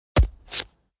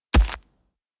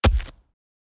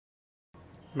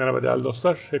Merhaba değerli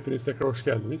dostlar, hepiniz tekrar hoş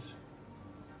geldiniz.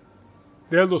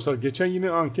 Değerli dostlar, geçen yine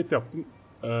anket yaptım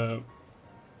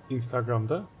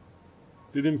Instagram'da.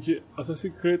 Dedim ki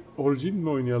Assassin's Creed Origin mi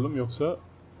oynayalım yoksa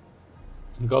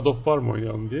God of War mı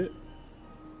oynayalım diye.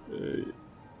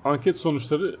 Anket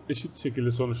sonuçları eşit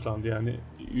şekilde sonuçlandı, yani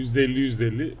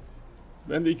 %50-%50.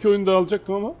 Ben de iki oyunu da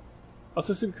alacaktım ama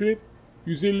Assassin's Creed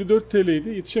 154 TL'ydi,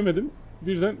 yetişemedim.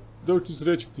 Birden 400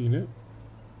 liraya çıktı yine.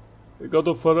 God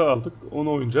of War'ı aldık,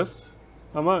 onu oynayacağız.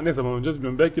 Ama ne zaman oynayacağız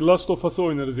bilmiyorum. Belki Last of Us'ı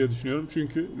oynarız diye düşünüyorum.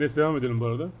 Çünkü devam edelim bu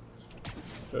arada.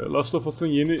 Last of Us'ın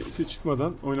yenisi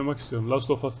çıkmadan oynamak istiyorum.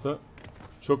 Last of Us'ta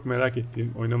çok merak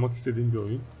ettiğim, oynamak istediğim bir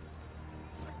oyun.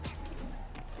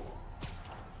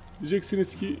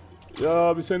 Diyeceksiniz ki ya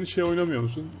abi sen hiç oynamıyor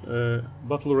musun?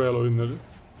 Battle Royale oyunları.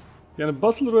 Yani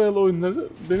Battle Royale oyunları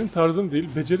benim tarzım değil.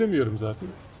 Beceremiyorum zaten.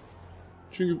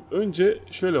 Çünkü önce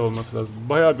şöyle olması lazım.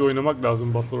 Bayağı bir oynamak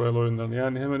lazım Battle Royale oyunlarını.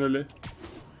 Yani hemen öyle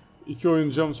 2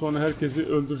 oynayacağım sonra herkesi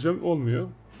öldüreceğim olmuyor.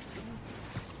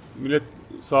 Millet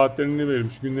saatlerini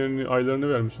vermiş, günlerini, aylarını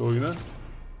vermiş oyuna.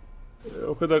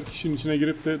 O kadar kişinin içine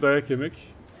girip de dayak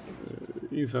yemek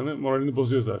insanı moralini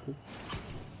bozuyor zaten.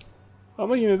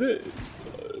 Ama yine de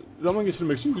zaman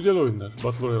geçirmek için güzel oyunlar,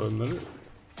 Battle Royale oyunları.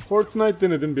 Fortnite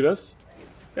denedim biraz.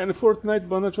 Yani Fortnite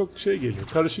bana çok şey geliyor,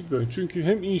 karışık bir oyun. Çünkü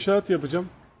hem inşaat yapacağım,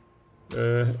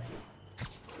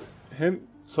 hem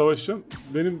savaşacağım.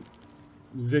 Benim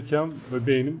zekam ve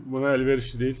beynim buna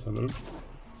elverişli değil sanırım.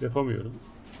 Yapamıyorum.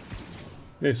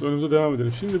 Neyse, oyunumuza devam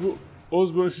edelim. Şimdi bu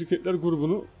Osborne Şirketler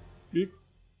grubunu bir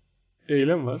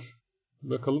eylem var.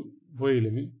 Bakalım bu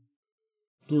eylemi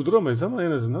durduramayız ama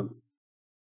en azından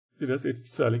biraz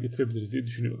etkisiz hale getirebiliriz diye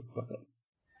düşünüyorum. Bakalım.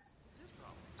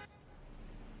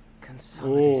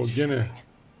 Oo,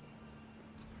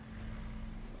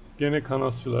 gene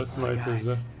kanatçılar,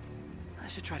 sniper'lar.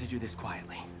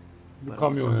 Bu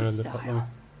kamyon herhalde patlamak.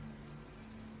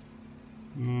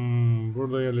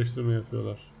 Burada yerleştirme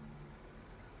yapıyorlar.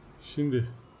 Şimdi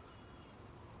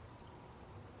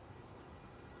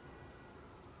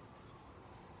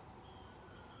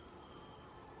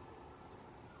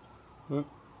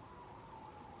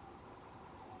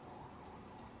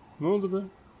ne oldu be?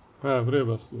 Ha, buraya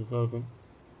basıyor, pardon.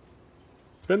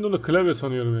 Ben de onu klavye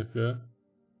sanıyorum hep ya.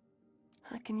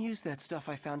 I can use that stuff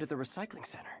I found at the recycling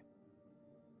center.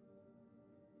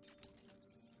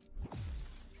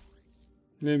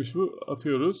 Neymiş bu?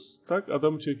 Atıyoruz. Tak,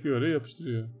 adamı çekiyor oraya,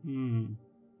 yapıştırıyor.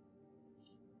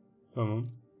 Tamam.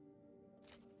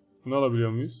 Bunu alabiliyor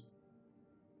muyuz?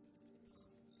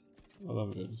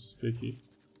 Alamıyoruz. Peki.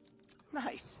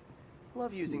 Nice.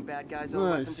 Love using bad guys on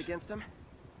weapons against them.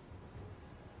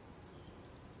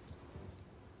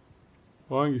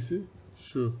 O hangisi?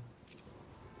 Şu.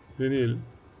 Deneyelim.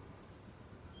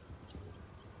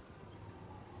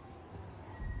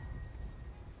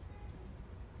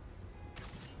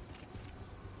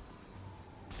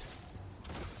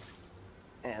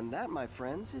 And that, my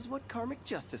friends, is what karmic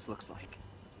justice looks like.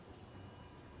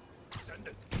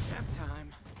 Nap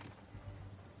time.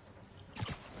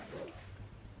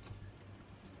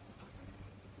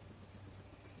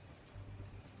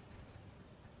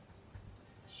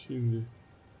 Şimdi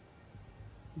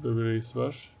burada bir reis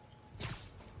var.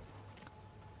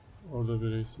 Orada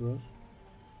bir reis var.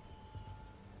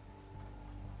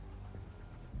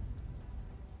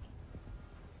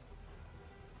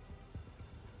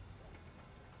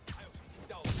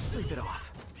 Sleep it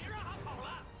off.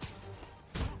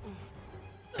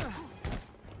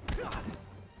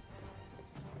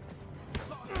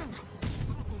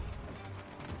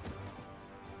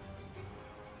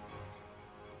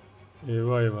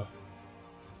 Eyvah eyvah.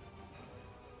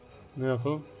 Ne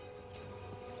yapalım?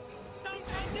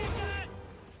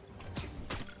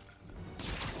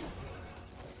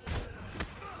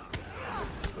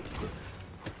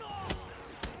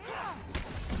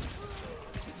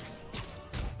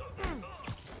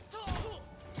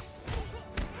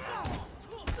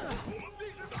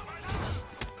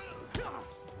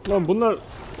 Lan bunlar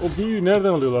o büyüyü nereden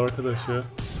alıyorlar arkadaş ya?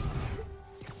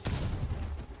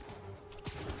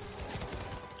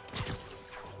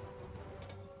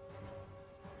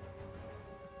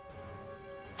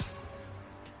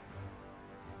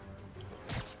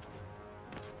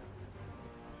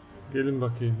 Gelin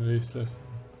bakayım reisler.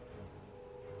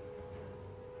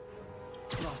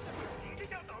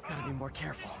 Gotta be more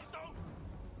careful.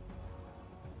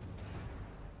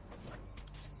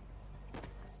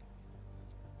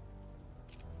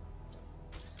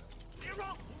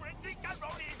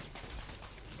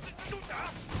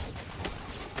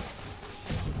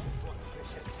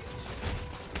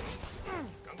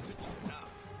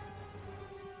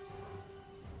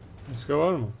 Başka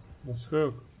var mı? Başka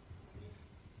yok.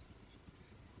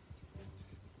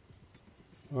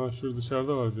 Ha, şurada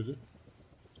dışarıda var biri.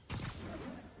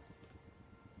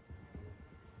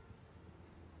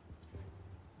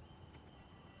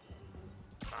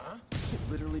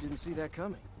 Literally didn't see that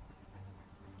coming.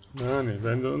 Yani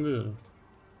ben de onu diyorum.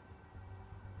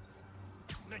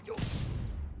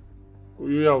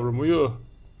 Uyu yavrum, uyu.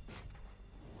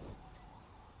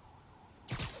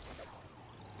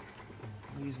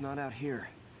 He's not out here.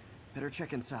 Better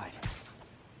check inside.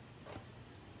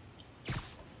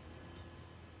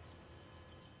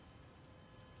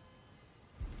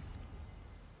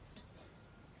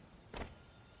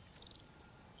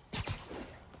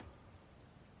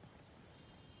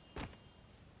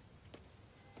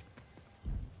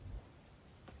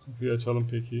 Kapıyı açalım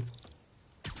peki.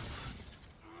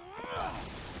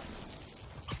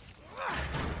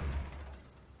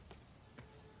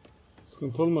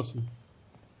 Sıkıntı olmasın.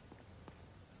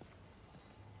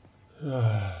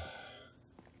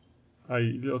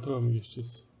 Ay, o tarafa mı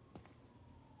geçeceğiz?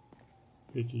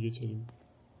 Peki geçelim.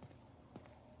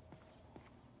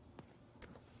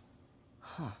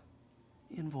 Huh.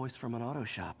 Invoice from an auto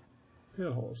shop. Pale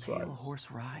horse Pale rides. horse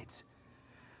rides.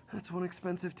 That's one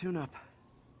expensive tune-up.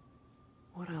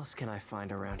 What else can I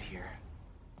find around here?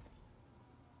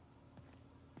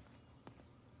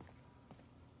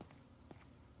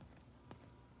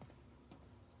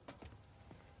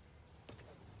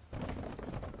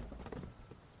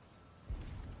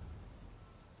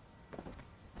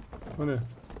 O ne?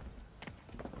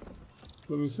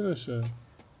 Şuradan insene aşağıya.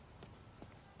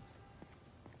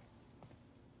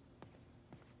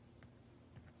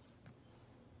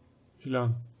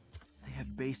 Plan. They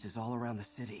have bases all around the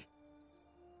city.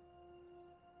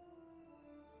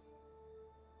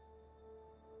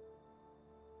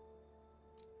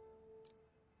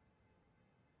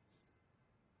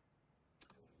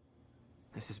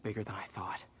 This is bigger than I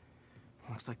thought.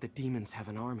 Looks like the demons have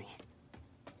an army.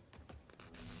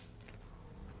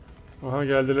 Aha,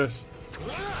 geldiler.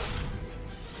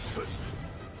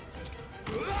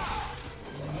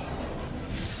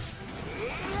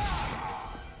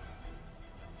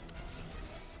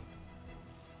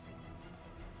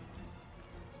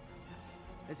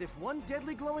 As if one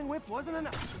deadly glowing whip wasn't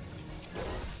enough.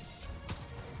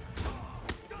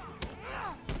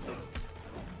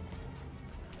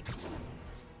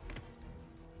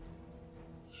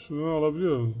 Şunu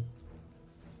alabiliyor muyum?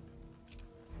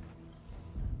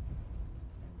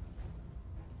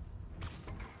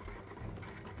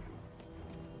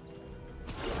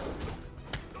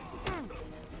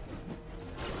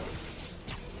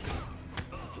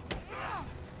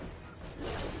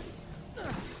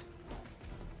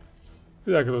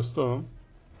 Bir dakika dostum, tamam.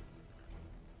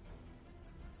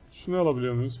 Şunu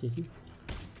alabiliyor muyuz peki?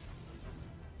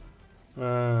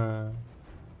 Ha.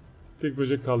 Tek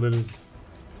böcek kaldı elimizde.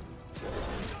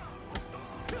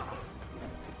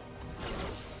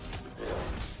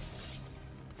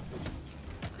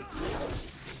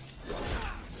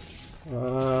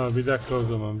 Aa, bir dakika o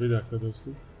zaman, bir dakika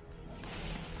dostum.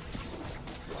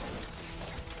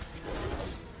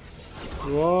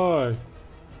 Vay.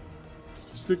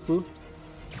 Pislik bu.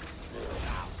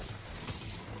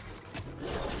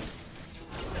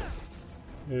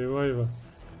 Eyvah eyvah.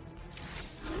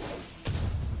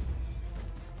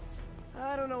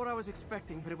 I don't know what I was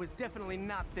expecting, but it was definitely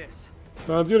not this.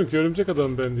 Sana diyorum ki örümcek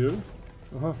adam ben diyorum.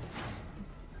 Aha.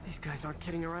 These guys aren't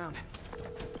kidding around.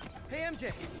 Hey MJ,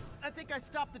 I think I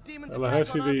stopped the demons Allah, her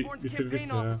attack on şeyi Osborn's bitirdik campaign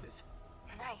ya. offices.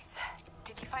 Nice.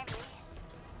 Did you find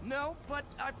me? No, but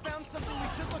I found something we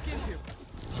should look into.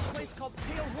 A place called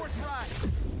Pale Horse Ride.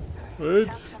 Evet.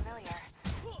 Sounds familiar.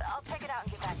 I'll check it out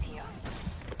and get back to you.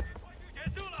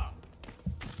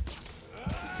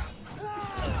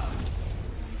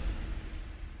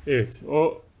 Evet,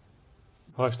 o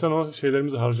baştan o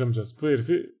şeylerimizi harcamayacağız. Bu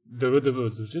herifi döve döve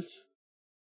öldüreceğiz.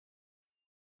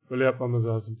 Böyle yapmamız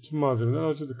lazım. Tüm malzemeleri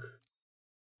harcadık.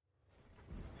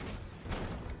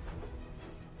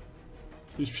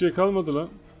 Hiçbir şey kalmadı lan.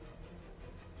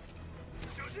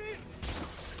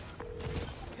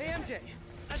 Hey MJ,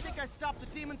 I think I stopped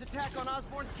the demons attack on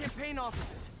Osborn's campaign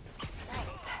offices.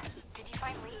 Nice. Did you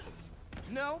find Lee?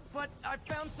 No, but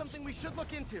I found something we should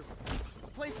look into. A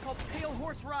place called Pale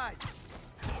Horse Ride.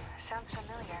 Sounds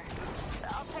familiar.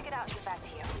 I'll check it out and get back to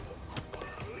you.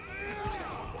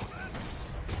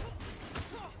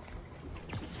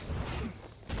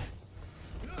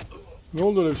 Ne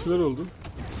oldu, öyle bir şeyler oldu.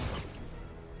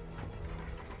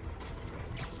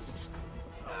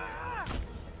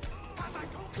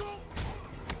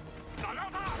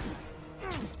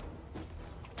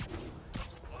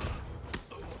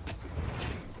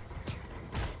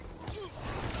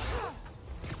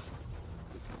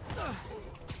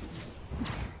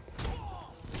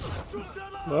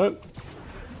 Lan.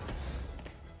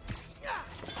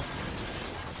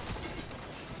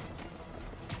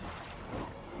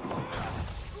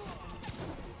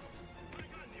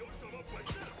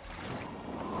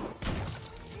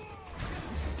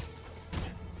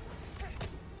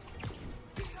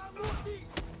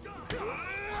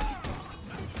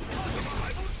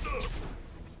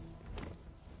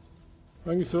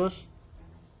 Hangisi var?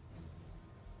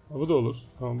 Ha, bu da olur.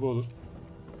 Tamam, bu olur.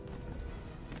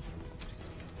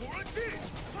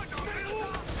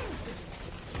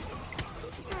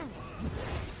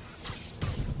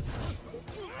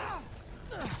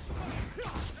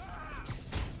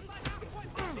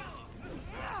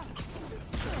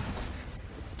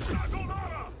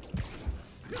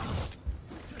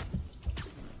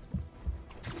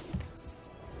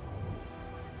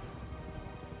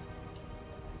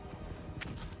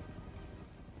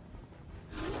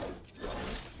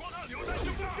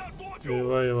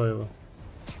 Eyvah eyvah eyvah.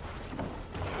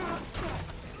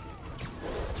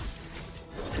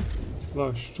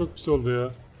 Lan şu çok pis oldu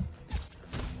ya.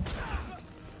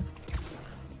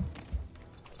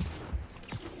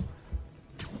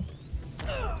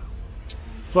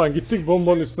 Falan gittik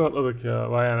bombanın üstüne atladık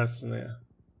ya. Vay anasını ya.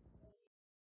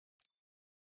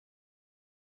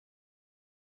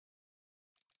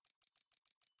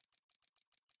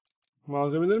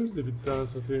 Malzemelerimiz de bitti, ana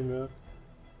satayım ya.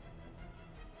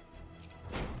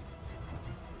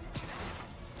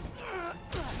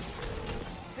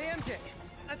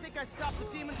 I stopped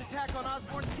the demon's attack on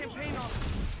Osborn's campaign office.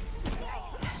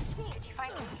 Nice. Did you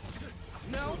find him?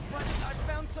 No, but I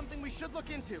found something we should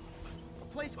look into. A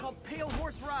place called Pale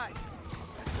Horse Ride.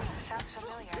 Sounds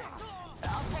familiar.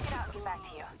 I'll check it out and get back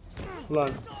to you.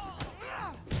 Lan.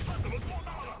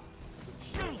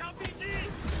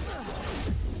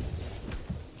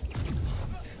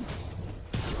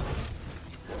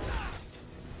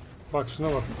 Bak şuna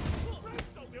bak.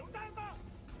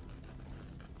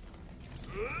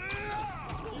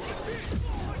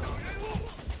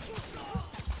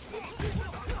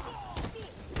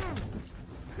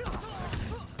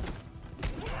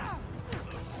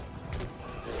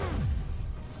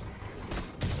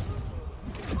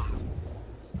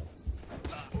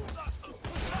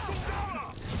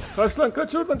 Kaç lan,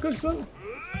 kaç oradan, kaç lan.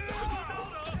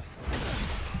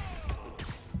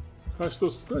 Kaç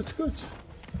dostum, kaç kaç.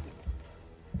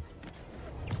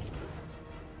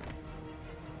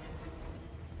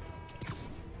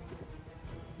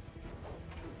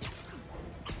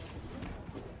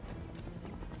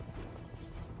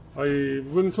 Ay,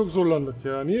 bu bölüm çok zorlandık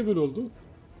ya. Niye böyle oldu?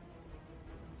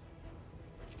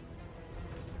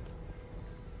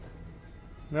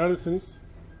 Neredesiniz?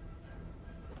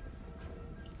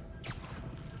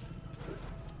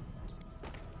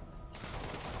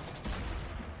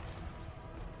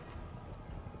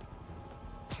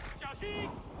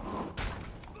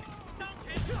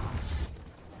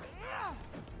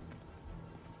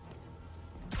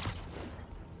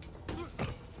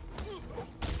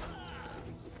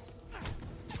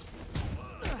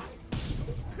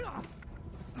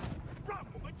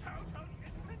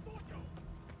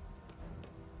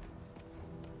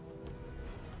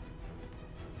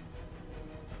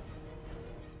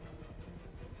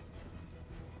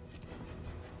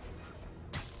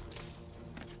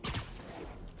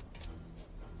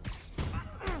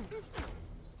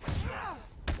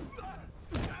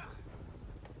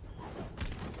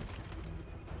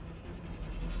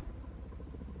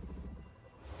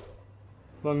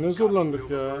 Lan ne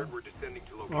zorlandık ya.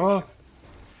 Aha.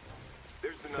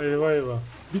 Eyvah eyvah.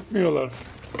 Bitmiyorlar.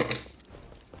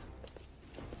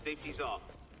 Well,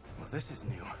 this is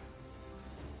new.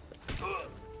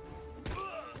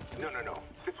 No.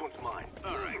 This one's mine.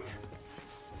 All right.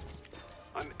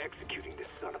 I'm executing this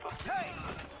son of a... Hey!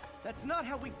 That's not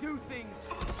how we do things.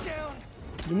 Down.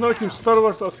 Bunlar kim? Star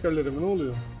Wars askerleri mi? Ne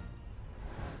oluyor?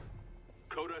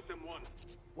 Code SM1.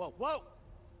 Whoa.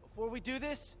 Before we do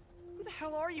this, who the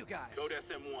hell are you guys? Code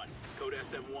SM1. Code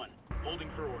SM1. Holding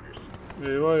for orders.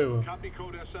 Eyvah eyvah. Copy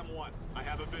code SM1. I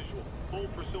have a visual. Hold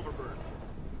for Silverburn.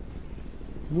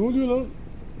 Ne oluyor lan?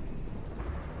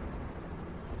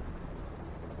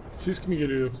 Fisk mi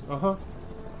geliyor yoksa? Aha.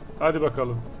 Hadi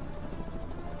bakalım.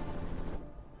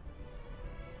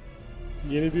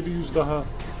 Yeni bir yüz daha.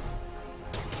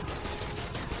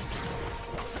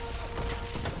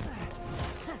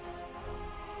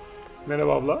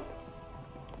 Merhaba abla.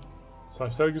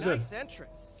 Saçlar güzel. Nice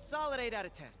entrance. Solid 8 out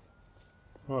of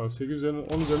 10. Ha, 8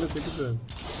 üzerinden 10 üzerinden 8 verin.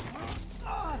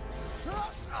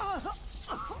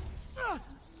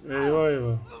 Eyvah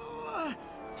eyvah.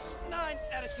 9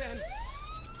 out of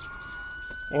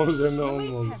 10. 10 üzerinden 10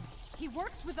 Release oldu. him. He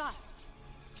works with us.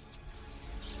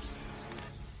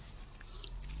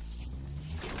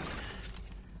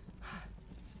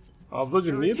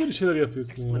 Ablacığım niye böyle şeyler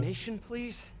yapıyorsun ya? Explanation,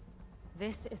 please.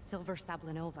 This is Silver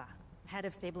Sablinova, head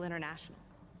of Sable International,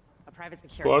 a private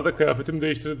security. Bu arada kıyafetimi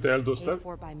değiştirdim değerli dostlar. Paid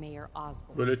for by Mayor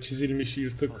Osborne. Böyle çizilmiş,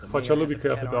 yırtık, The mayor façalı has bir a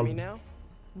kıyafet pet army aldım. now?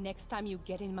 Next time you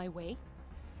get in my way,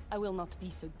 I will not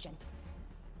be so gentle.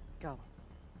 Go.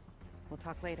 We'll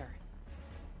talk later.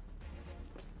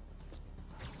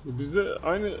 Biz de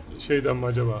aynı şeyden mi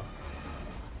acaba?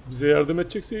 Bize yardım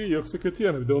edecekse iyi, yoksa kötü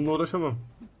yani. Bir de onunla uğraşamam.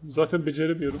 Zaten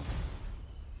beceremiyorum.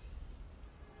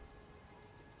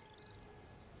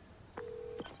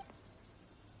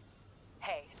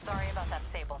 Hey, sorry about that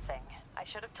Sable thing. I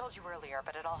should have told you earlier,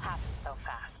 but it all happened so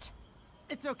fast.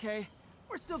 It's okay.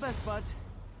 We're still best buds.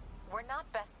 We're not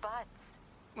best buds.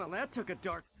 Well, that took a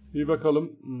dark... Bir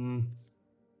bakalım.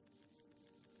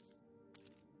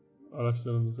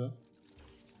 Araçlarımıza.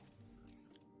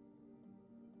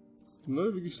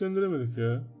 Bunları bir güçlendiremedik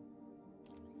ya.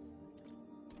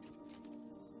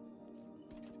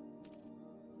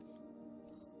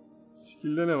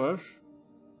 Skill'de ne var?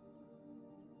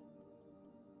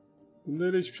 Bunda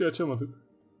öyle hiçbir şey açamadık.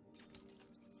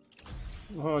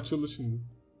 Aha açıldı şimdi.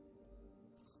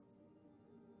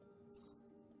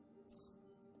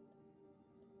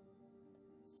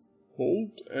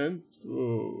 Hold and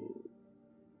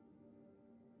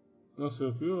nasıl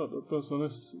yapıyor? Hatta sonra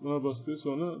buna bastıyor,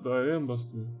 sonra daireye mi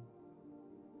bastıyor?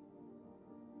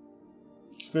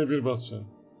 İkisine bir basacaksın.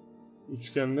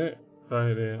 Üçgenle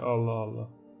daireye. Allah Allah.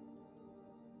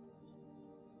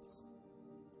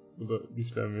 Bu da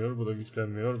güçlenmiyor, bu da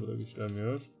güçlenmiyor, bu da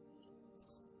güçlenmiyor.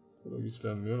 Bu da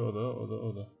güçlenmiyor,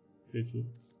 o da. Peki.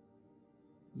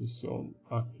 Misyon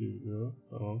aktif diyor.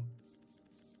 Tamam.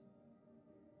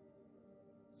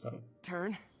 Tamam.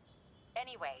 Turn.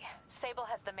 Anyway, Sable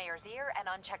has the mayor's ear and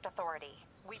unchecked authority.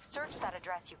 We've searched that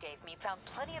address you gave me, found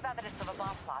plenty of evidence of a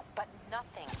bomb plot, but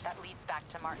nothing that leads back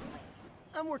to Martinley.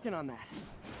 I'm working on that.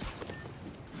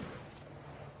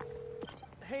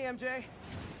 Hey, MJ.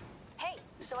 Hey,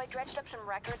 so I dredged up some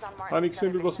records on Martin's Hani ikisine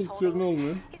other bir business basılı tutuyor, ne holdings.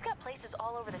 olmuyor? He's got places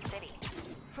all over the city.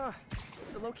 Huh.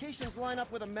 The locations line up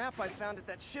with a map I found at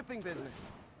that shipping business.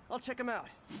 I'll check them out.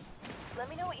 Let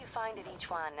me know what you find in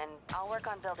each one, and I'll work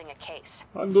on building a case.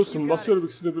 Hani dostum basıyorum,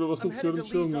 ikisine bir I'm basılı headed tutuyorum, to bir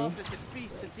şey Lee's olmuyor. office at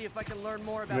Feast to see if I can learn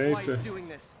more about why Neyse. he's doing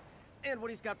this. And what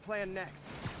he's got planned next.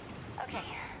 Okay,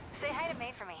 say hi to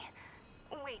May for me.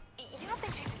 Wait, you don't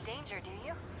think she's in danger, do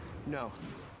you? No.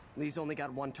 Lee's only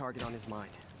got one target on his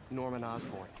mind. Norman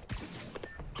Osborn.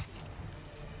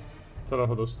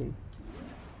 Tarafa dostum.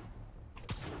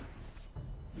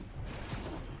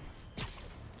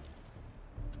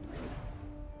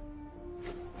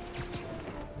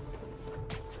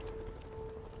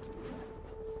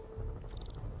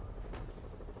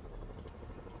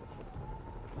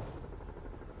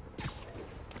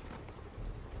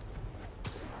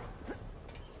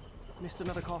 Missed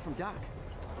another call from Doc.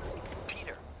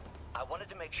 Peter, I wanted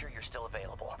to make sure you're still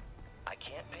available. I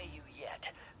can't pay you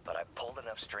yet, but I've pulled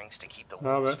enough strings to keep the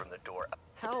wolves from the door.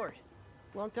 Howard.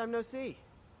 Long time no see.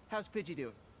 How's Pidgey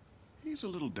doing? He's a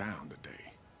little down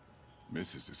today.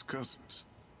 Misses his cousins.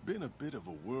 Been a bit of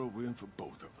a whirlwind for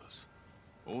both of us.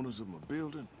 Owners of my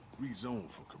building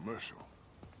rezoned for commercial.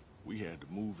 We had to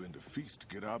move into Feast to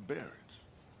get our bearings.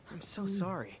 I'm so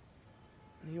sorry.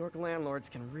 New York landlords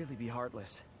can really be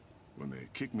heartless. When they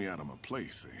kicked me out of my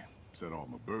place, they set all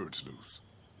my birds loose.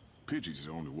 Pidgey's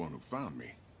the only one who found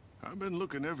me. I've been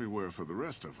looking everywhere for the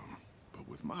rest of them, but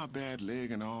with my bad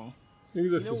leg and all... Ne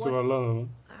güzel sesi var lan onun.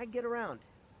 I get around.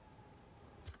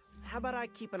 How about I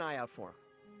keep an eye out for him?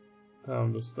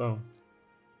 Tamam dostum, tamam.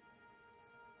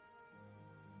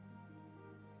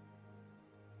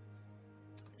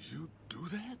 You do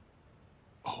that?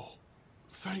 Oh,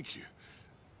 thank you.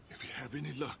 If you have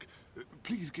any luck,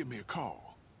 please give me a call.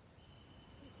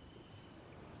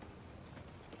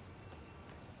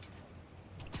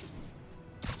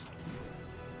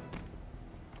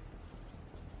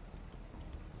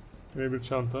 Ve bir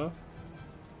çanta.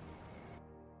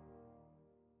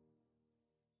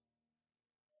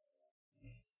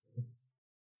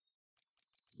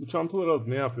 Bu çantaları alıp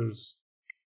ne yapıyoruz?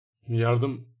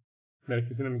 Yardım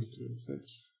merkezine mi götürüyoruz?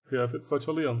 Nedir? Kıyafet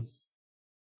façalı yalnız.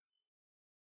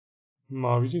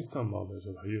 Mavi cinsten mi alıyor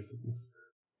acaba? Yırtık mı?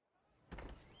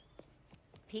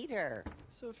 Peter.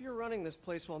 So if you're running this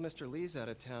place while Mr. Lee's out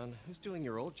of town, who's doing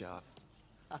your old job?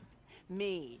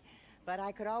 Me. But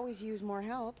I could always use more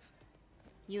help.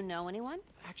 You know anyone?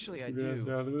 Actually, I Biraz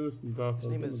do. yardım edersin daha His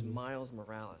fazla. name is mı? Miles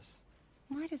Morales.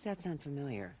 Why does that sound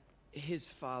familiar? His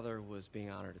father was being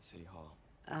honored at City Hall.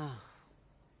 Oh.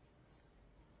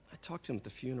 I talked to him at the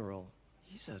funeral.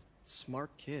 He's a smart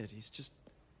kid. He's just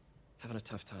having a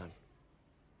tough time.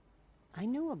 I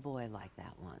knew a boy like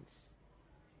that once.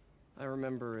 I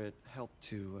remember it helped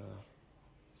to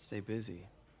stay busy.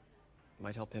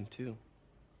 Might help him too.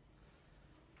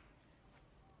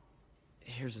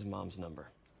 Here's his mom's number.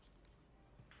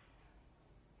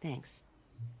 Thanks.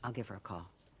 I'll give her a call.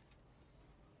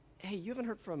 Hey, you haven't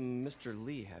heard from Mr.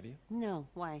 Lee, have you? No,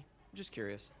 why? Just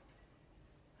curious.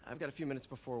 I've got a few minutes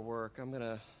before work. I'm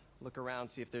gonna look around,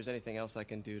 see if there's anything else I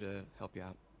can do to help you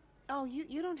out. Oh,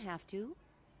 you don't have to.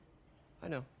 I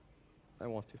know. I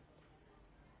want to.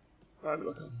 Hadi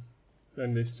bakalım.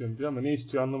 Ben de istiyorum diyor ama ne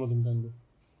istiyor anlamadım ben de.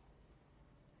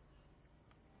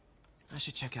 I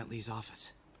should check out Lee's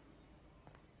office.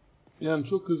 Yani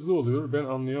çok hızlı oluyor. Ben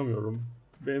anlayamıyorum.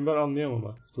 Ben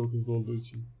anlayamamak çok hızlı olduğu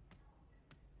için.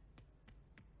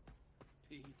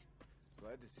 Pete,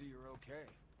 glad to see you're okay.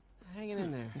 Hanging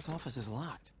in there. His office is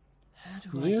locked.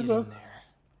 How do I Niye get bak? in there?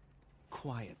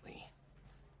 Quietly.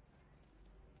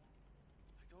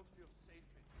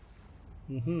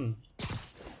 Hı.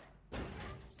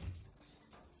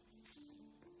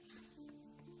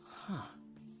 Huh.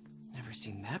 Never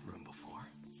seen that room before.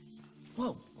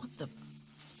 Whoa, what the?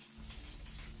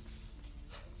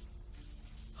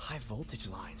 High voltage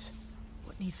lines.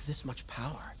 What needs this much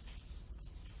power?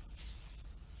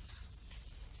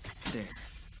 There.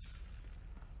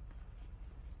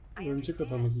 Örümcek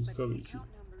adamızmış tabii ki.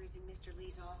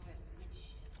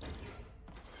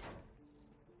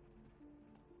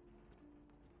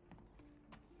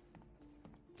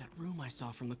 That room I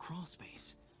saw from the crawl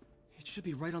space. It should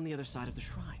be right on the other side of the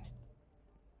shrine.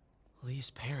 Lee's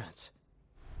parents.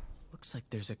 Looks like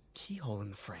there's a keyhole in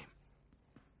the frame.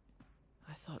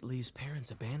 I thought Lee's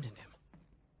parents abandoned him.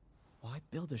 Why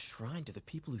build a shrine to the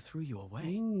people who threw you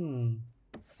away?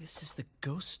 This is the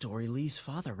ghost story Lee's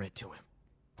father read to him.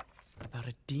 About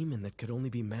a demon that could only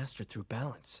be mastered through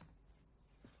balance.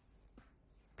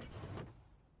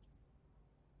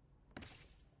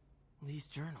 Lee's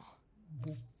journal.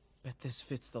 Bet this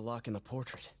fits the lock in the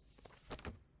portrait.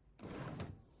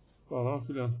 Falan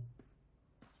filan.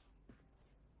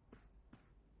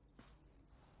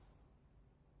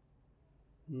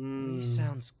 Lee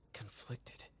sounds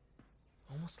conflicted.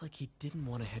 Almost like he didn't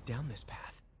want to head down this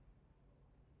path.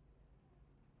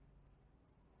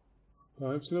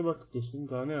 Daha hepsine baktık dostum.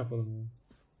 Daha ne yapalım ya?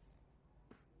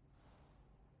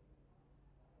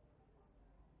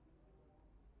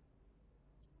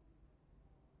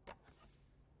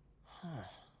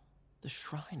 The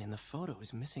shrine in the photo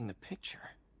is missing the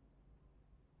picture.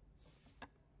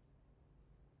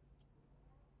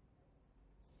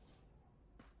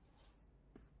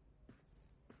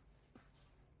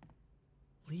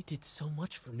 Lee did so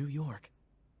much for New York.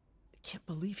 I can't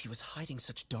believe he was hiding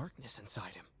such darkness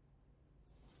inside him.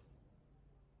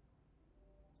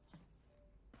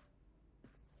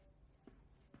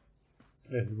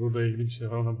 Evet, burada ilgili bir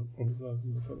şey var, ona bakmamız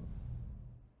lazım bakalım.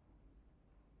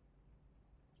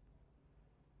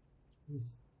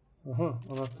 Aha,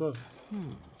 anahtar.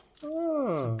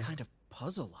 Some kind of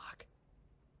puzzle lock.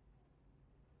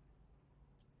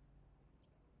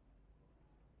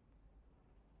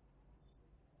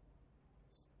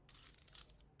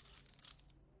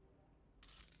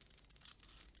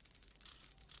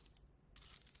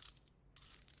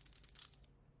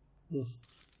 Dur.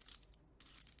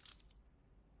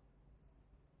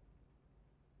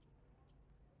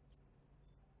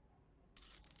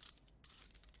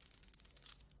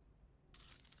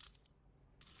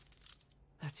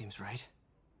 That seems right.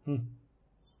 Tamam.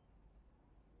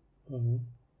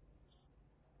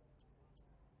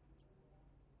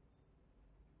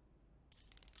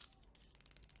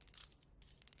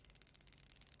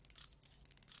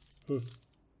 Dur.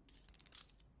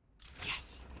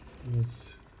 Yes.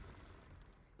 Evet.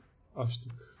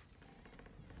 Açtık.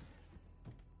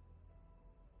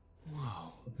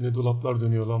 Whoa. Ne dolaplar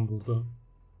dönüyor lan burada.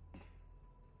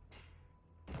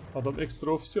 Adam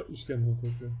ekstra ofis yapmış kendine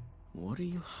tekrar. What are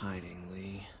you hiding,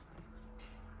 Lee?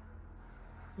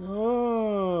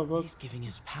 Bak. He's giving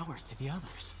his powers to the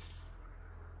others.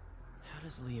 How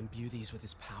does Lee imbue these with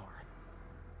his power?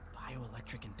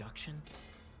 Bioelectric induction?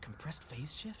 Compressed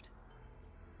phase shift?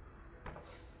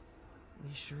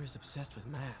 Lee sure is obsessed with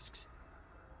masks.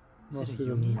 Is it a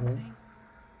Jungian thing?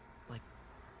 Like,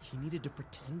 he needed to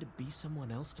pretend to be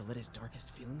someone else to let his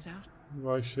darkest feelings out?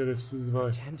 Vay şerefsiz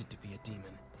vay. Pretended to be a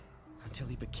demon until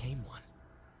he became one.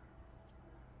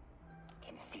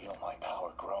 Can feel my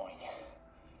power growing.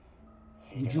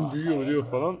 Gücüm büyüyor diyor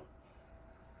falan.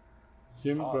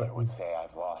 Kemik Father would bırakmış. say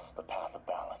I've lost the path of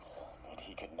balance, but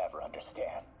he could never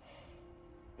understand.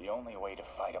 The only way to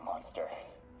fight a monster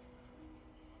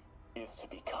is to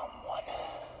become one.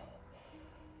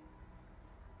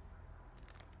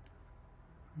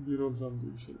 Bir hologram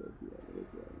diye bir şeyler diyor. Evet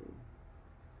yani.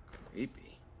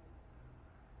 Creepy.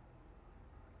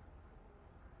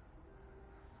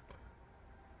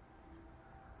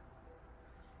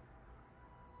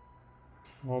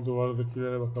 O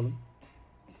duvardakilere bakalım.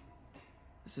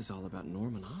 This is all about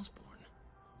Norman Osborn.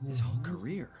 His whole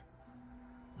career.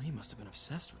 Well, he must have been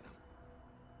obsessed with him.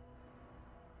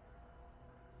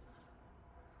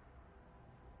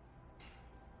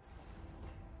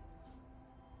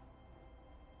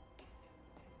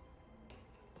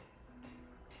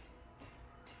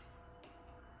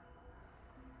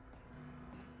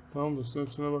 Tamam dostum,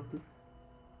 hepsine baktık.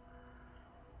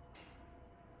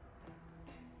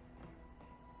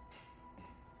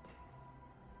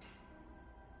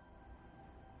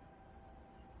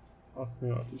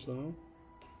 Atmıyor ateş onu.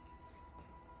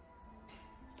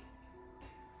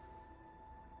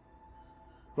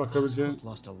 Bakabileceğin... Osborn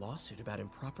lost a lawsuit about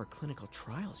improper clinical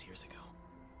trials years ago.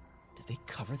 Did they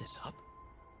cover this up?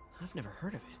 I've never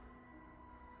heard of it.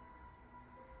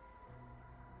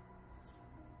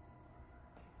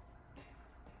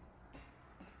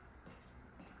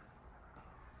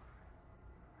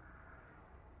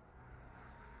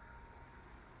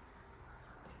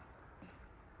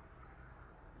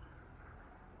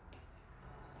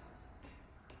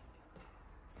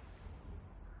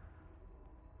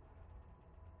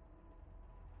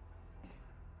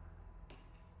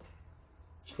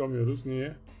 Çıkamıyoruz.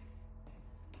 Niye?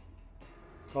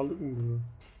 Kaldık mı burada?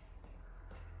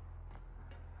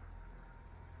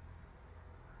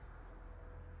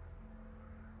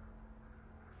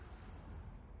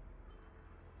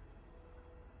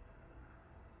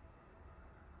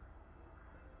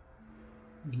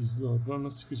 Gizli odadan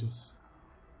nasıl çıkacağız?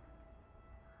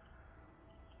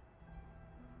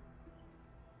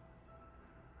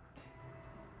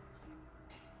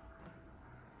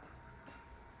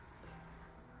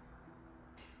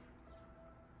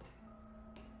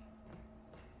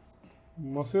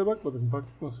 Masaya bakmadık.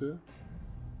 Baktık masaya.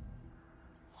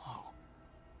 Whoa.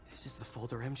 This is the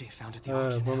folder MJ found at the He,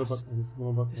 auction buna house. bakmadık.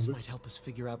 Buna This bakmadık. might help us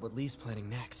figure out what Lee's planning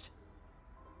next.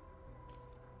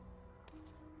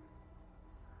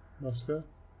 Başka?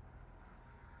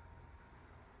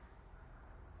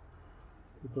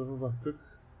 Bu tarafa baktık.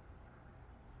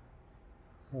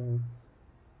 Tamam.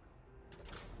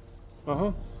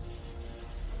 Aha.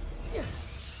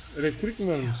 Elektrik mi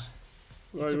vermiş?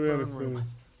 It's Vay a be burn anasını. room,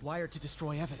 wired to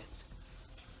destroy evidence.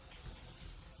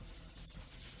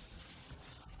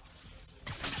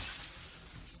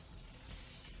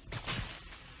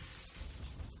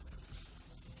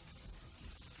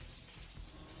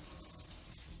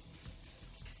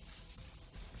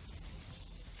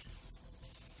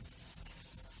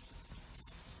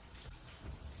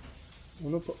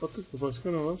 Onu patlattık da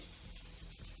başka ne var?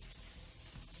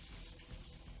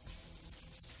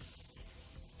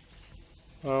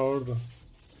 Ha orada.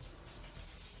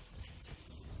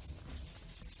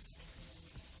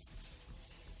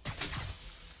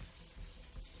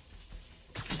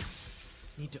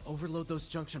 Need to overload those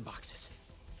junction boxes.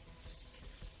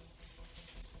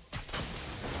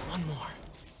 One more.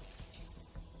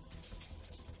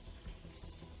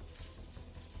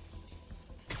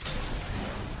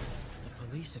 The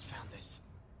police had found this.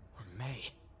 Or may.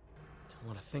 Don't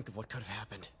want to think of what could have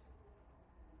happened.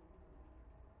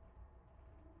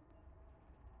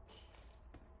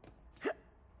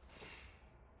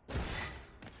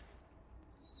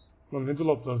 Lan ne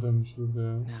dolaplar dönmüş burada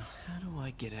ya. Now, how do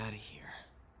I get out of here?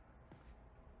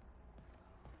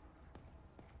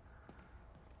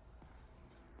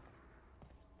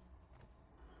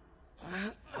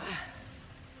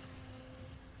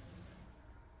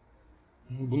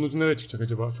 Bunun ucu nereye çıkacak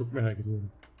acaba? Çok merak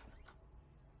ediyorum.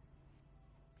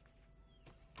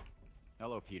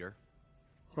 Hello, Peter.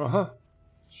 Aha.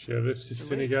 Şerefsiz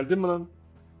seni, geldin mi lan?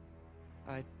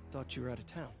 I thought you were out of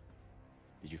town.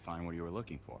 Did you find what you were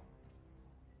looking for?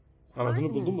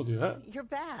 Aradığını buldun mu diyor ha?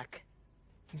 You're back.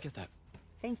 Get that.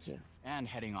 Thank you. And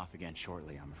heading off again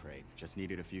shortly, I'm afraid. Just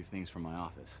needed a few things from my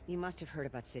office. You must have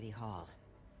heard about City Hall.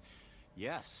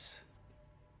 Yes.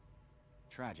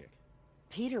 Tragic.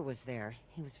 Peter was there.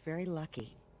 He was very lucky.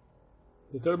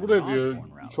 Yeter buraya diyor.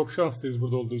 Çok şanslıyız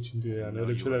burada olduğu için diyor yani.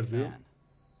 Öyle bir şeyler diyor.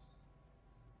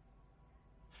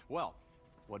 Well,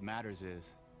 what matters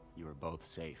is you are both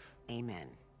safe. Amen.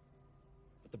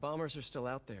 But the bombers are still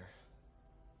out there.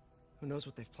 Who knows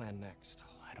what they've planned next?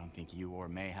 I don't think you or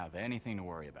May have anything to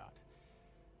worry about.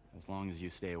 As long as you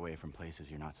stay away from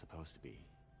places you're not supposed to be.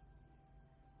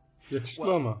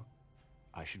 Yakışıklı ama.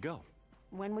 I should go.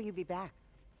 When will you be back?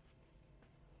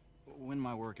 When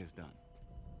my work is done.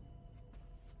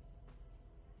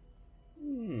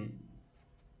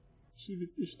 İşi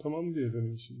bitmiş tamam diye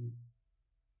benim için.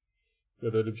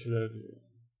 Ya da öyle bir şeyler diyor.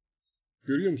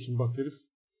 Görüyor musun bak herif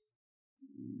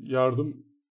yardım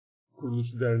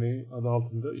kuruluşu derneği adı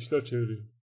altında işler çeviriyor.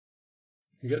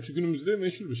 Gerçi günümüzde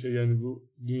meşhur bir şey yani bu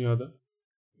dünyada.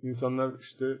 İnsanlar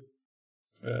işte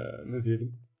ne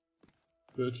diyelim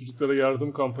böyle çocuklara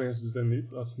yardım kampanyası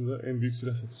düzenleyip aslında en büyük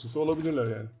silah satıcısı olabilirler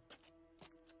yani.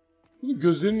 Bunun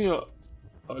gözlerini ya...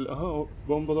 Aha o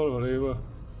bombalar var eyvah.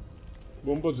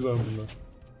 Bombacılar bunlar.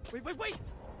 Wait!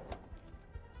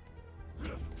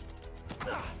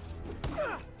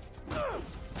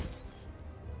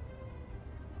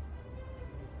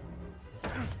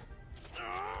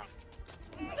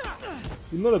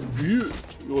 Bunlara büyü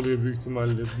oluyor büyük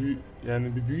ihtimalle.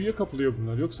 Yani bir büyüye kapılıyor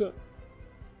bunlar. Yoksa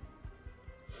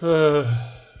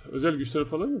özel güçleri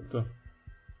falan yok da.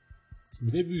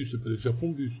 Bir ne büyüsü böyle?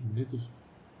 Japon büyüsü mü? Nedir?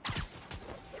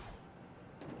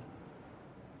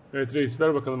 Evet reis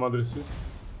ver bakalım adresi.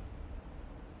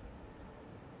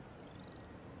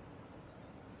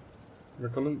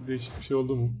 Bakalım değişik bir şey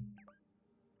oldu mu?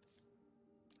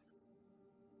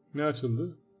 Ne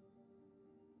açıldı?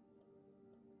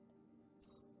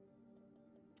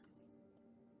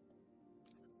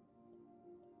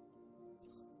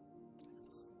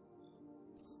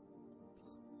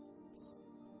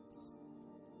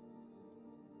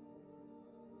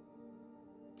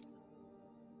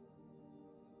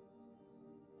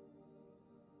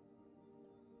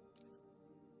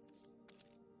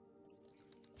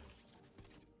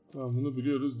 Tamam bunu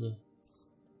biliyoruz da.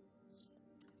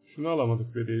 Şunu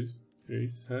alamadık be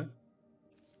reis. He?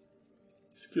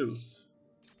 Skills.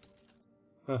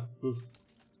 Heh dur.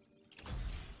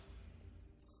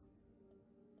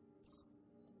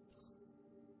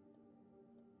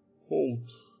 Hold.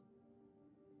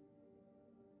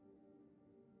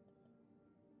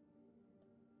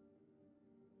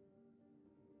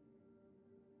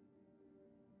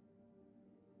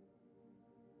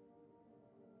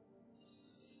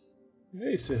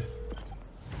 Neyse.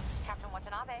 Captain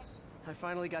Watanabe. I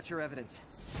finally got your evidence.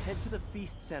 Head to the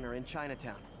Feast Center in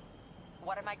Chinatown.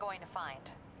 What am I going to find?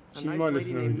 A nice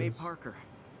lady named May Parker.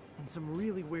 And some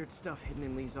really weird stuff hidden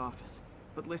in Lee's office.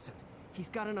 But listen, he's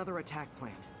got another attack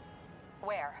planned.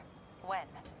 Where? When?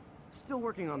 Still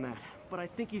working on that, but I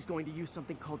think he's going to use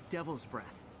something called Devil's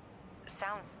Breath.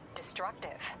 Sounds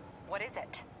destructive. What is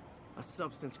it? A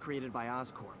substance created by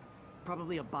Oscorp.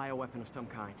 Probably a bioweapon of some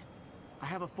kind. I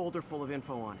have a folder full of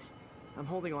info on it. I'm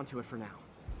holding on to it for now.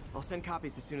 I'll send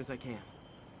copies as soon as I can.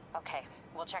 Okay,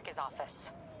 we'll check his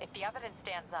office. If the evidence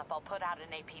stands up, I'll put out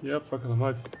an APB. Yap bakalım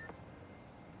hadi.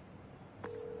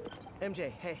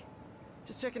 MJ, hey.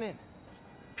 Just checking in.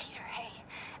 Peter, hey.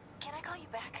 Can I call you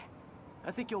back?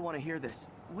 I think you'll want to hear this.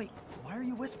 Wait, why are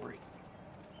you whispering?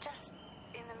 Just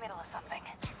in the middle of something.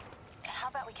 How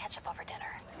about we catch up over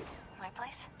dinner? My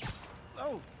place?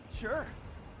 Oh, sure.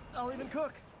 I'll even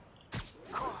cook.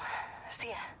 Cool. See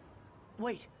ya.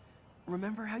 Wait,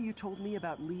 remember how you told me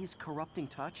about Lee's corrupting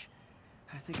touch?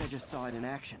 I think I just saw it in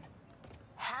action.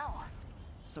 How?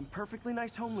 Some perfectly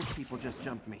nice homeless people just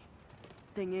jumped me.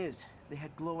 Thing is, they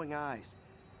had glowing eyes.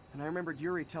 And I remembered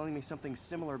Yuri telling me something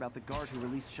similar about the guard who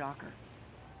released Shocker.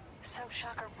 So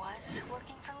Shocker was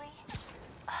working for Lee?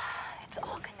 It's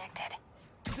all connected.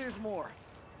 There's more.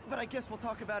 But I guess we'll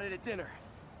talk about it at dinner.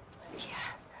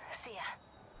 Yeah. See ya.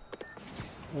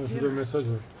 Şurada bir mesaj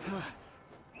var.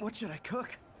 What should I cook?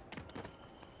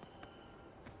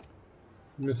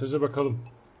 Mesaja bakalım.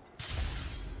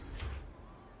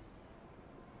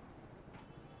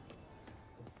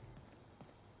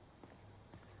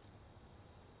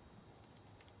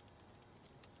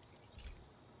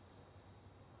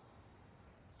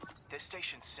 This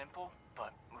station's simple,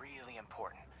 but really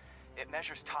important. It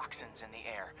measures toxins in the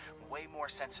air, way more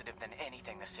sensitive than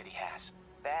anything the city has.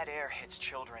 Bad air hits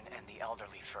children and the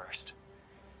elderly first.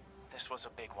 This was a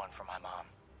big one for my mom.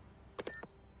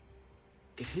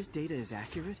 If his data is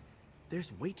accurate,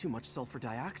 there's way too much sulfur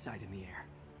dioxide in the air.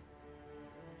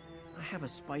 I have a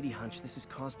spidey hunch this is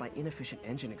caused by inefficient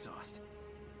engine exhaust.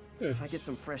 Evet. If I get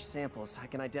some fresh samples, I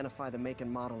can identify the make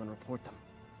and model and report them.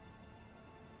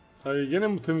 Hayır gene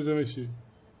mi temizleme işi?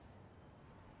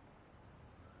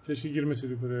 Keşke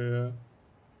girmeseydik oraya ya.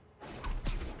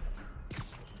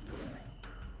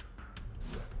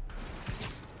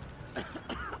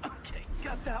 Okay,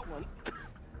 got that one.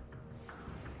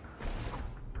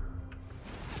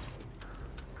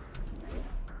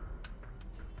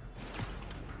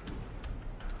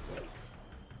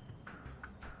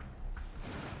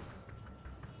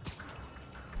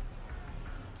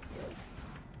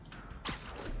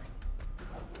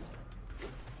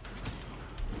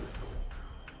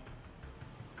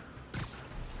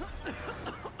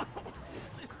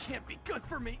 can't be good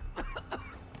for me.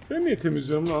 Ben niye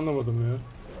temizliyorum bunu anlamadım ya.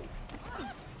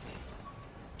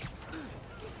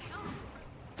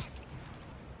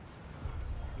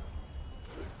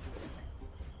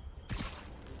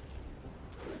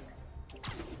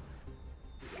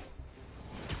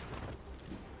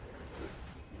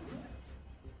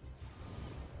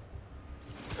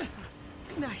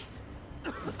 Nice.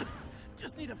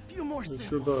 Just need a few more symbols.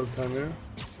 Şurada bir tane.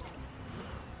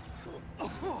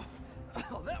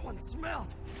 Oh, that one smelled.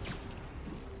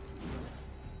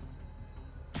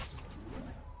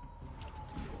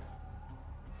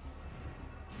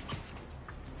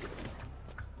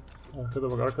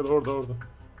 Arkada bak, arkada, orada.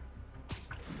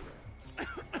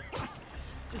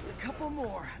 Just a couple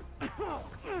more.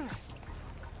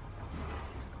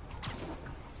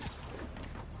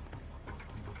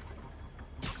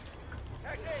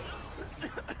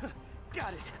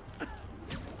 Got it.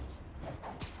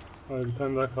 Hayır, bir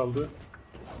tane daha kaldı.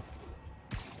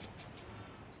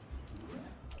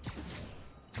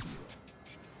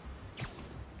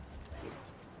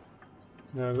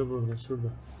 Nerede? Burada, şurada.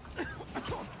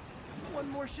 One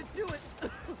more should do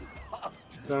it.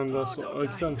 Bir tane daha sonra,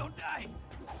 iki tane. Don't die.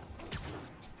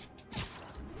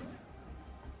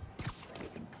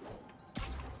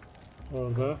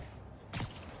 Orada.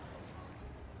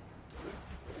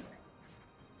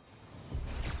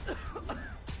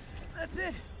 That's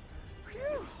it.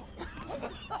 Phew.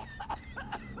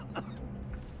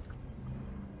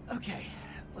 Okay,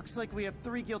 looks like we have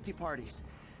 3 guilty parties.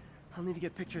 I'll need to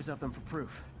get pictures of them for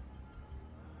proof.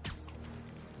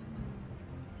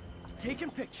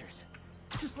 Taking pictures.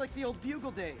 Just like the old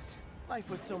Bugle days. Life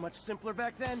was so much simpler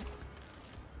back then.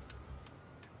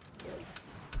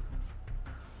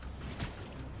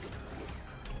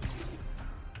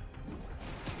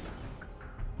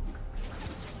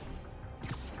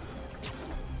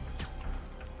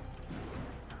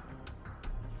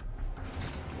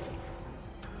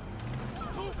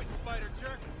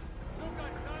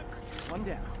 One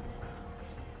down.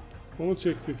 Onu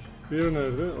çektik. Diğeri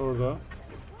nerede? Orada.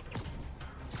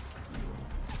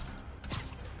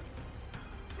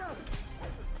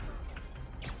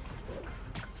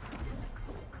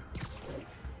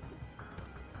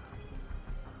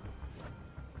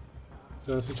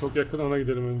 Canısı çok yakın, ona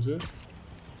gidelim önce.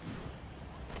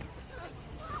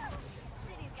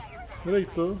 Nereye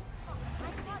gitti o?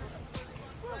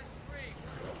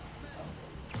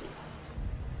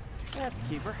 That's a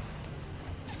keeper.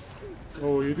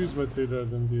 Oo, 700 metre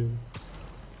ileriden diyelim.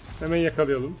 Hemen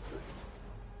yakalayalım.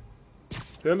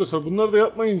 Değerli dostlar, bunları da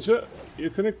yapmayınca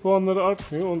yetenek puanları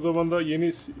artmıyor. O zaman da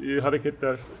yeni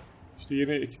hareketler, işte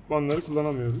yeni ekipmanları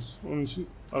kullanamıyoruz. Onun için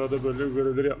arada böyle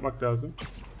görevleri yapmak lazım.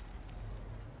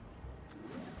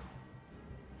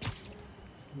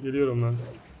 Geliyorum lan.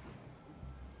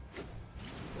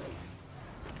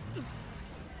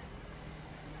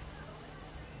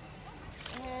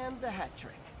 And the hat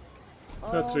trick.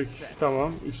 Hat-trick,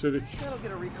 tamam, üçledik. That'll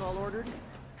get a recall ordered,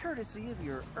 courtesy of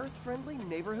your Earth-friendly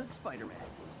neighborhood Spider-Man.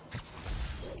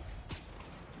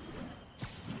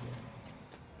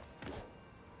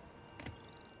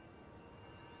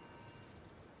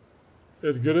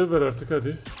 Evet, görev ver artık,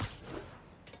 hadi.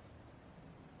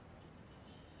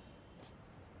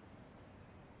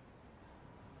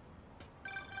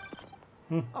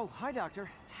 Oh, hi, Doctor.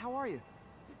 How are you?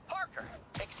 Parker,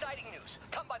 exciting news.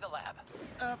 Come by the lab.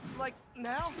 Like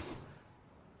now?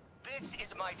 This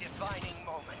is my defining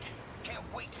moment. Can't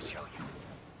wait to show you.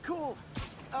 Cool.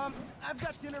 I've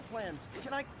got dinner plans.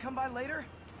 Can I come by later?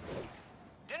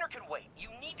 Dinner can wait. You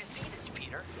need to see this,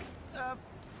 Peter.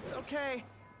 Okay.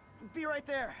 Be right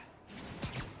there.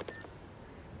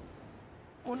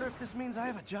 Wonder if this means I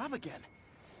have a job again.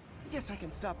 Guess I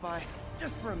can stop by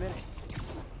just for a minute.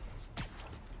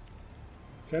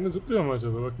 Kendi zıplıyor mu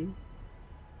acaba, bakayım.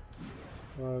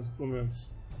 Aa, zıplamıyormuş.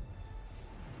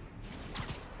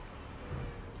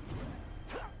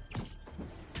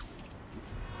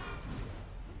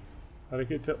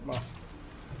 Hareket yapma.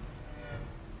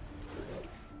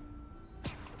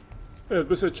 Evet,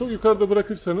 mesela çok yukarıda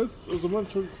bırakırsanız o zaman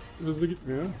çok hızlı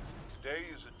gitmiyor.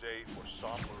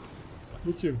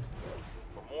 Bu kim?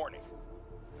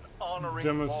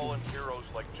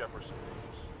 Jefferson.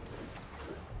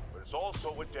 It's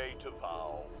also a day to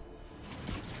vow.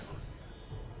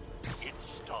 It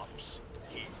stops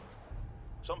here.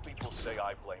 Some people say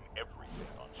I blame everything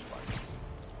on Spider.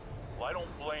 Well, I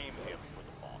don't blame him for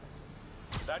the bomb.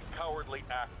 That cowardly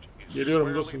act is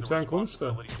Geliyorum dostum, sen konuş da.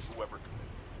 If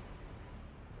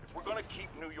we're gonna keep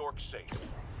New York safe,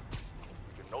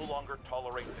 we can no longer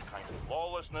tolerate the kind of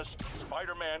lawlessness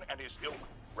Spider-Man and his ilk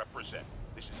represent.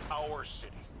 This is our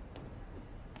city.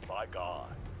 By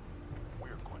God,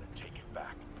 we're going to take it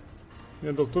back.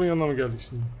 Ya doktorun yanına mı geldik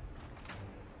şimdi?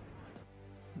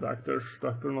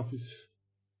 Doktorun ofisi.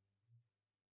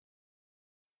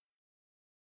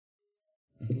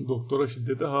 Doktora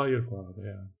şiddete hayır bu arada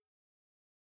yani.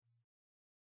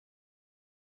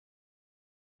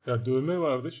 Ya dövme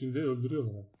vardı, şimdi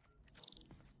öldürüyorlar artık.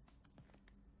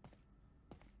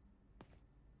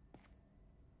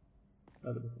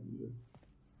 Hadi bakalım gidelim.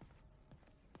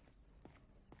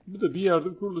 Bu da bir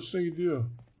yardım kuruluşuna gidiyor.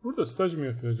 Burada staj mı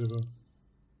yapıyor acaba?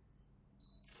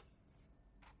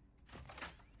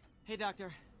 Hey,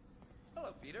 Doctor.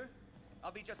 Hello, Peter.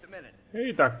 I'll be just a minute.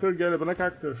 Hey doktor, gel bana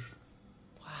kaktır.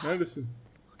 Neredesin?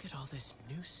 Look at all this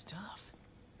new stuff.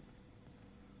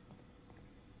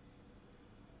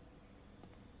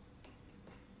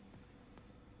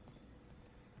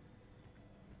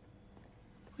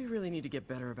 We really need to get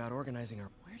better about organizing our...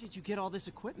 Where did you get all this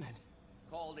equipment?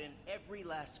 Called in every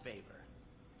last favor.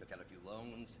 Took out a few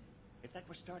loans. It's like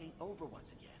we're starting over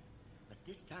once again. But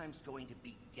this time's going to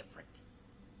be different.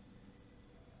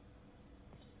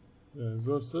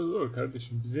 Zorsa zor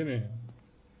kardeşim, bize ne ya?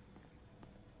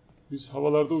 Biz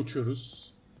havalarda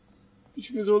uçuyoruz.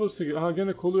 İşimiz olursa... Aha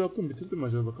gene kolu yaptım, bitirdim mi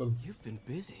acaba bakalım. You've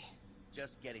been busy.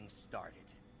 Just getting started.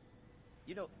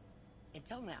 You know,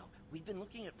 until now, we've been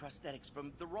looking at prosthetics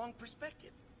from the wrong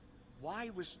perspective.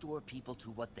 Why restore people to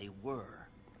what they were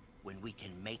when we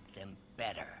can make them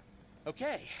better?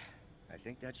 Okay, I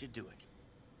think that should do it.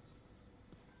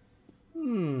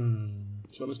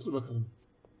 Çalıştır bakalım.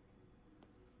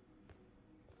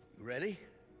 You ready?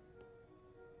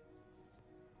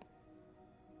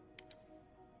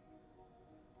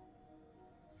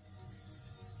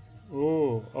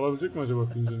 Oo, alabilecek mi acaba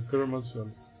fincanı? Kırılmaz şu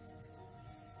an.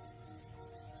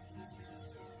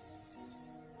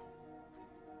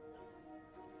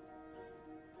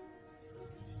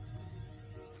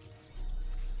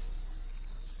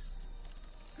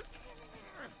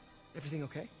 Everything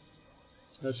okay?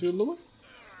 Her şey yolunda mı?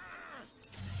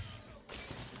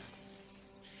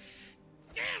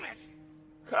 Damn it!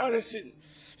 Kahretsin.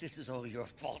 This is all your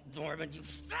fault, Norman, you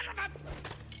son of a...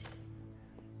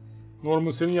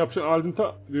 Norman senin yapacağın albüm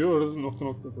diyor, orada nokta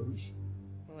nokta koymuş.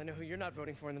 Well, I know who you're not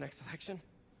voting for in the next election.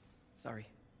 Sorry.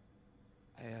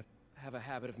 I have a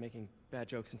habit of making bad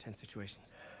jokes in tense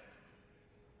situations.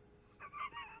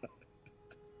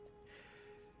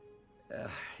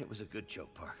 It was a good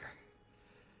joke, Parker.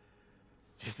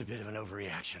 Just a bit of an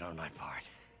overreaction on my part.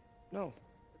 No,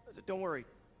 don't worry.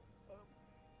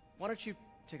 Why don't you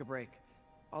take a break?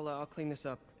 I'll clean this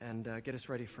up and get us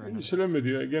ready for another. Endişelenme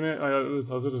diyor. Gene ayarlarız,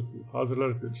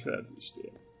 hazırlarız demişlerdi işte.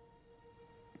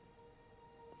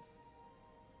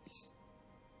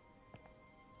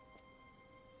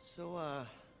 So,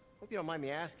 hope you don't mind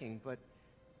me asking, but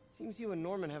it seems you and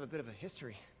Norman have a bit of a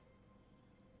history.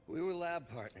 We were lab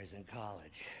partners in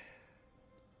college.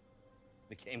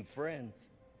 Became friends.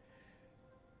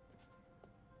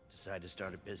 Decided to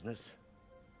start a business.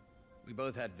 We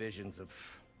both had visions of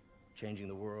changing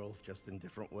the world, just in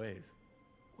different ways.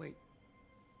 Wait,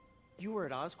 you were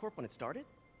at Oscorp when it started?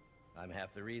 I'm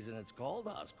half the reason it's called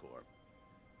Oscorp.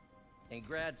 In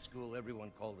grad school,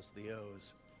 everyone called us the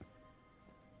O's.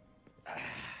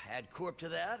 Add Corp to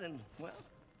that, and, well,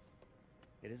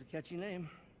 it is a catchy name.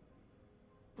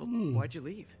 Well, why'd you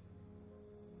leave?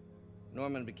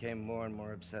 Norman became more and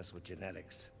more obsessed with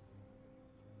genetics.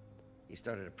 He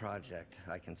started a project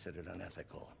I considered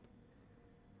unethical.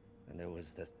 And there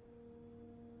was this...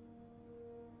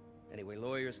 Anyway,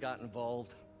 lawyers got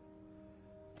involved.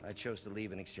 I chose to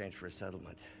leave in exchange for a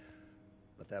settlement.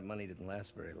 But that money didn't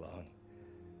last very long.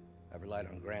 I've relied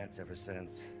on grants ever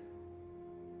since.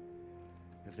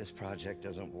 If this project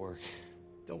doesn't work...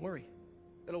 Don't worry.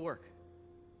 It'll work.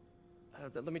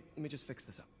 Let me just fix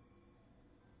this up.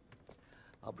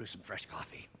 I'll brew some fresh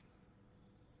coffee.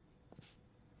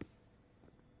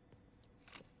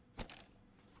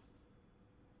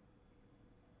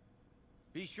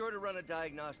 Be sure to run a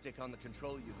diagnostic on the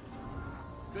control unit.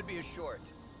 Could be a short.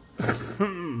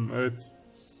 Evet.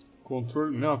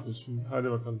 Kontrol ne yapıyorsun şimdi?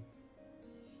 Hadi bakalım.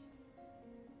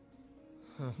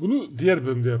 Bunu diğer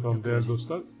bölümde yapalım değerli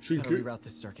dostlar. Çünkü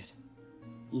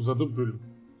uzadı bölüm.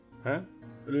 He?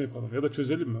 Öyle yapalım. Ya da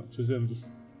çözelim mi? Çözelim dur.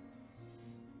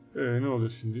 Ne olur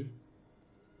şimdi?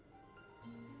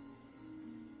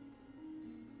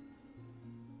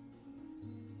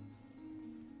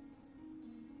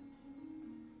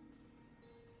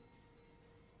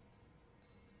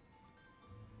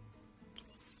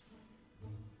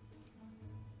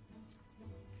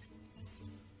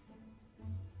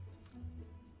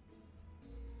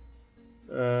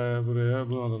 Buraya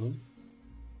bunu alalım.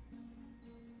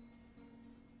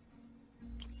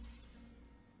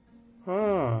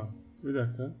 Ha, bir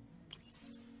dakika.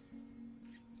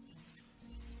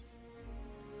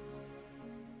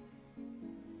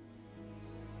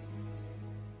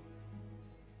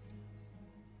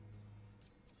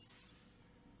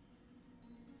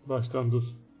 Baştan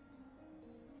dur.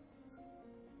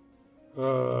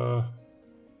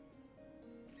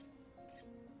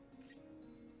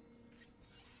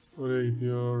 Oraya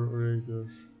gidiyor, oraya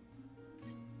gidiyor.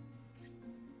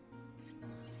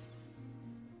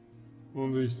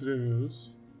 Onu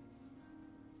değiştiremiyoruz.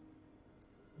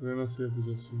 Ve nasıl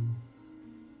yapacağız şimdi?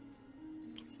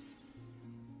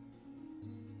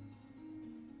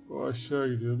 O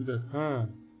aşağı gidiyor. Bir dakika. Ha.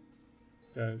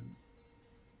 Yani.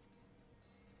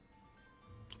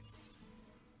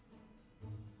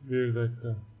 Bir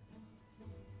dakika.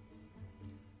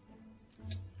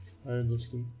 Hayır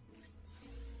dostum.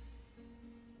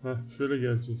 Heh, şöyle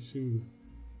gelecek şimdi.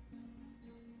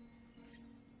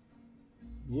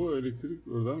 Bu elektrik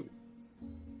oradan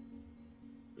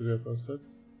böyle yaparsak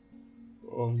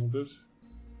olmadır.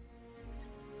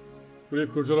 Burayı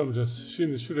kurcalamayacağız.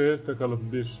 Şimdi şuraya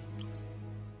takalım bir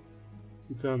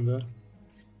tane daha.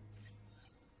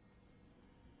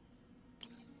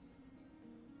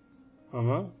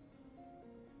 Ama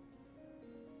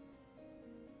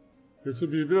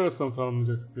yoksa birbiri arasından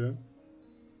tamamlayacaktık ya.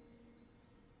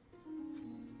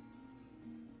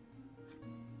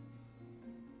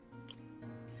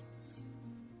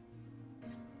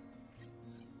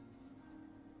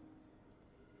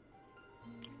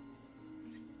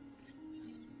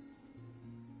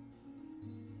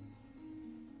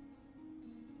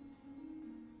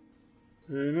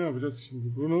 Ne yapacağız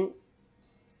şimdi? Bunu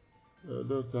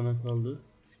 4 tane kaldı.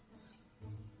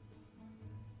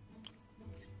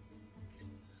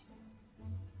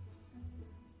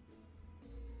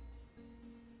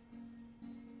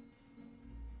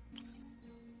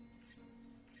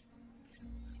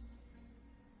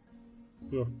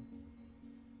 Yok.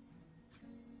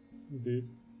 Değil.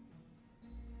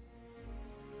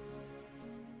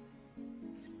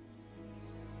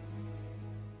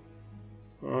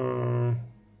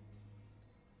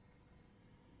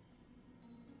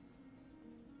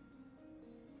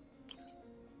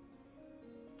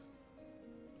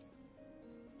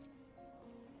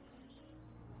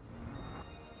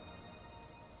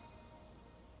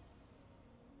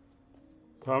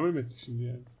 Tamir ettik şimdi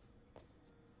yani.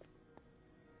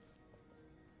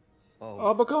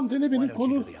 Aa bakalım dene benim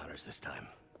konu.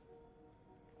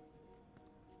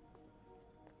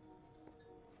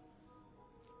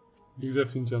 Güzel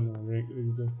fincanlar, renkli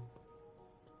güzel.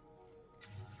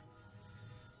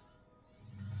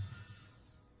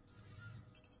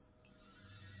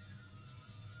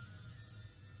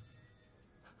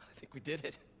 I think we did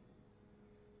it.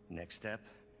 Next step,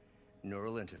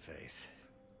 neural interface.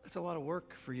 That's a lot of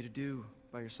work for you to do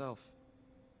by yourself.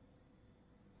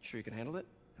 Sure you can handle it?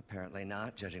 Apparently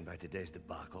not, judging by today's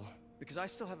debacle. Because I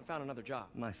still haven't found another job.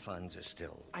 My funds are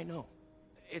still... I know.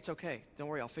 It's okay. Don't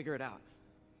worry, I'll figure it out.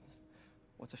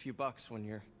 What's a few bucks when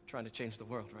you're trying to change the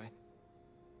world, right?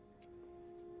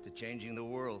 To changing the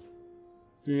world.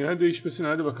 Dünya değişmesine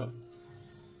hadi bakalım.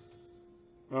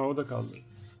 Ha o da kaldı.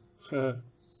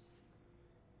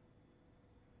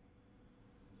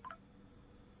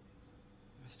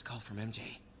 Missed call from MJ.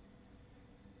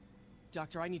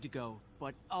 Doctor, I need to go,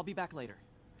 but I'll be back later.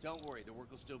 Don't worry, the work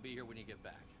will still be here when you get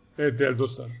back. Evet değerli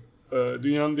dostlar.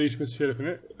 Dünyanın değişmesi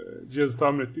şerefine cihazı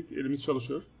tamir ettik. Elimiz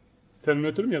çalışıyor.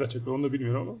 Terminatörü mü yaratacaklar onu da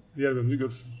bilmiyorum ama diğer bölümde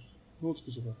görüşürüz. Ne olacak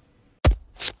acaba?